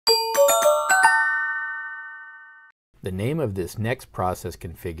The name of this next process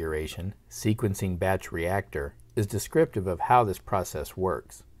configuration, Sequencing Batch Reactor, is descriptive of how this process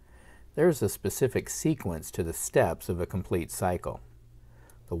works. There is a specific sequence to the steps of a complete cycle.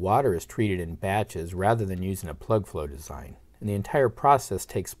 The water is treated in batches rather than using a plug flow design, and the entire process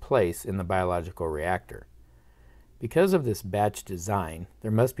takes place in the biological reactor. Because of this batch design, there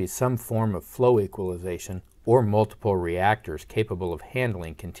must be some form of flow equalization or multiple reactors capable of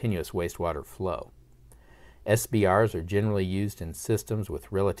handling continuous wastewater flow. SBRs are generally used in systems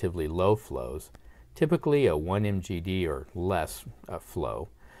with relatively low flows, typically a 1 mgd or less flow,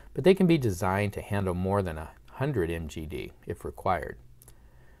 but they can be designed to handle more than 100 mgd if required.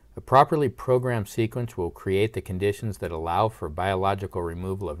 A properly programmed sequence will create the conditions that allow for biological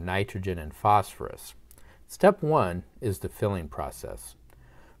removal of nitrogen and phosphorus. Step 1 is the filling process.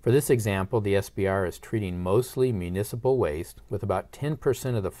 For this example, the SBR is treating mostly municipal waste with about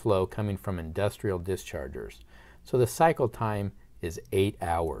 10% of the flow coming from industrial dischargers, so the cycle time is 8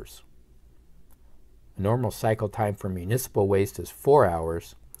 hours. The normal cycle time for municipal waste is 4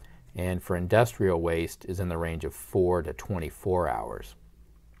 hours, and for industrial waste is in the range of 4 to 24 hours.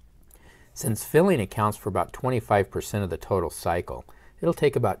 Since filling accounts for about 25% of the total cycle, it'll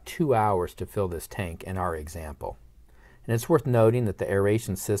take about 2 hours to fill this tank in our example. And it's worth noting that the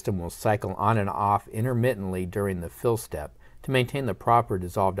aeration system will cycle on and off intermittently during the fill step to maintain the proper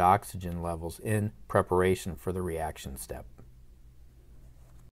dissolved oxygen levels in preparation for the reaction step.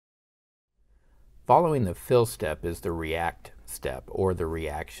 Following the fill step is the react step or the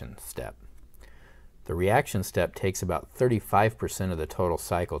reaction step. The reaction step takes about 35% of the total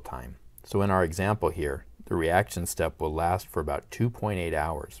cycle time. So in our example here, the reaction step will last for about 2.8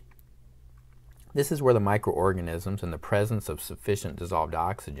 hours. This is where the microorganisms in the presence of sufficient dissolved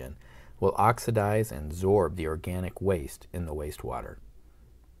oxygen will oxidize and absorb the organic waste in the wastewater.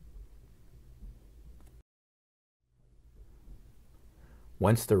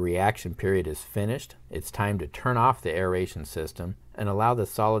 Once the reaction period is finished, it's time to turn off the aeration system and allow the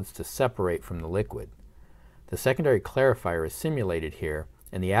solids to separate from the liquid. The secondary clarifier is simulated here,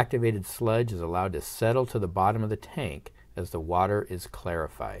 and the activated sludge is allowed to settle to the bottom of the tank as the water is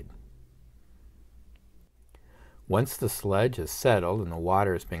clarified. Once the sludge is settled and the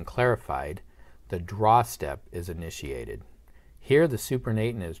water has been clarified, the draw step is initiated. Here the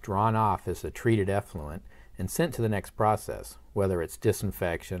supernatant is drawn off as the treated effluent and sent to the next process, whether it's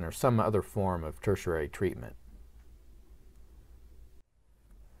disinfection or some other form of tertiary treatment.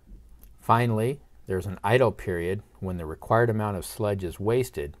 Finally, there's an idle period when the required amount of sludge is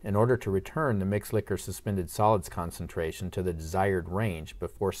wasted in order to return the mixed liquor suspended solids concentration to the desired range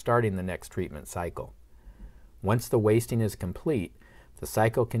before starting the next treatment cycle. Once the wasting is complete, the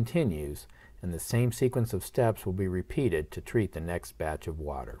cycle continues and the same sequence of steps will be repeated to treat the next batch of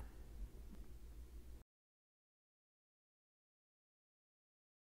water.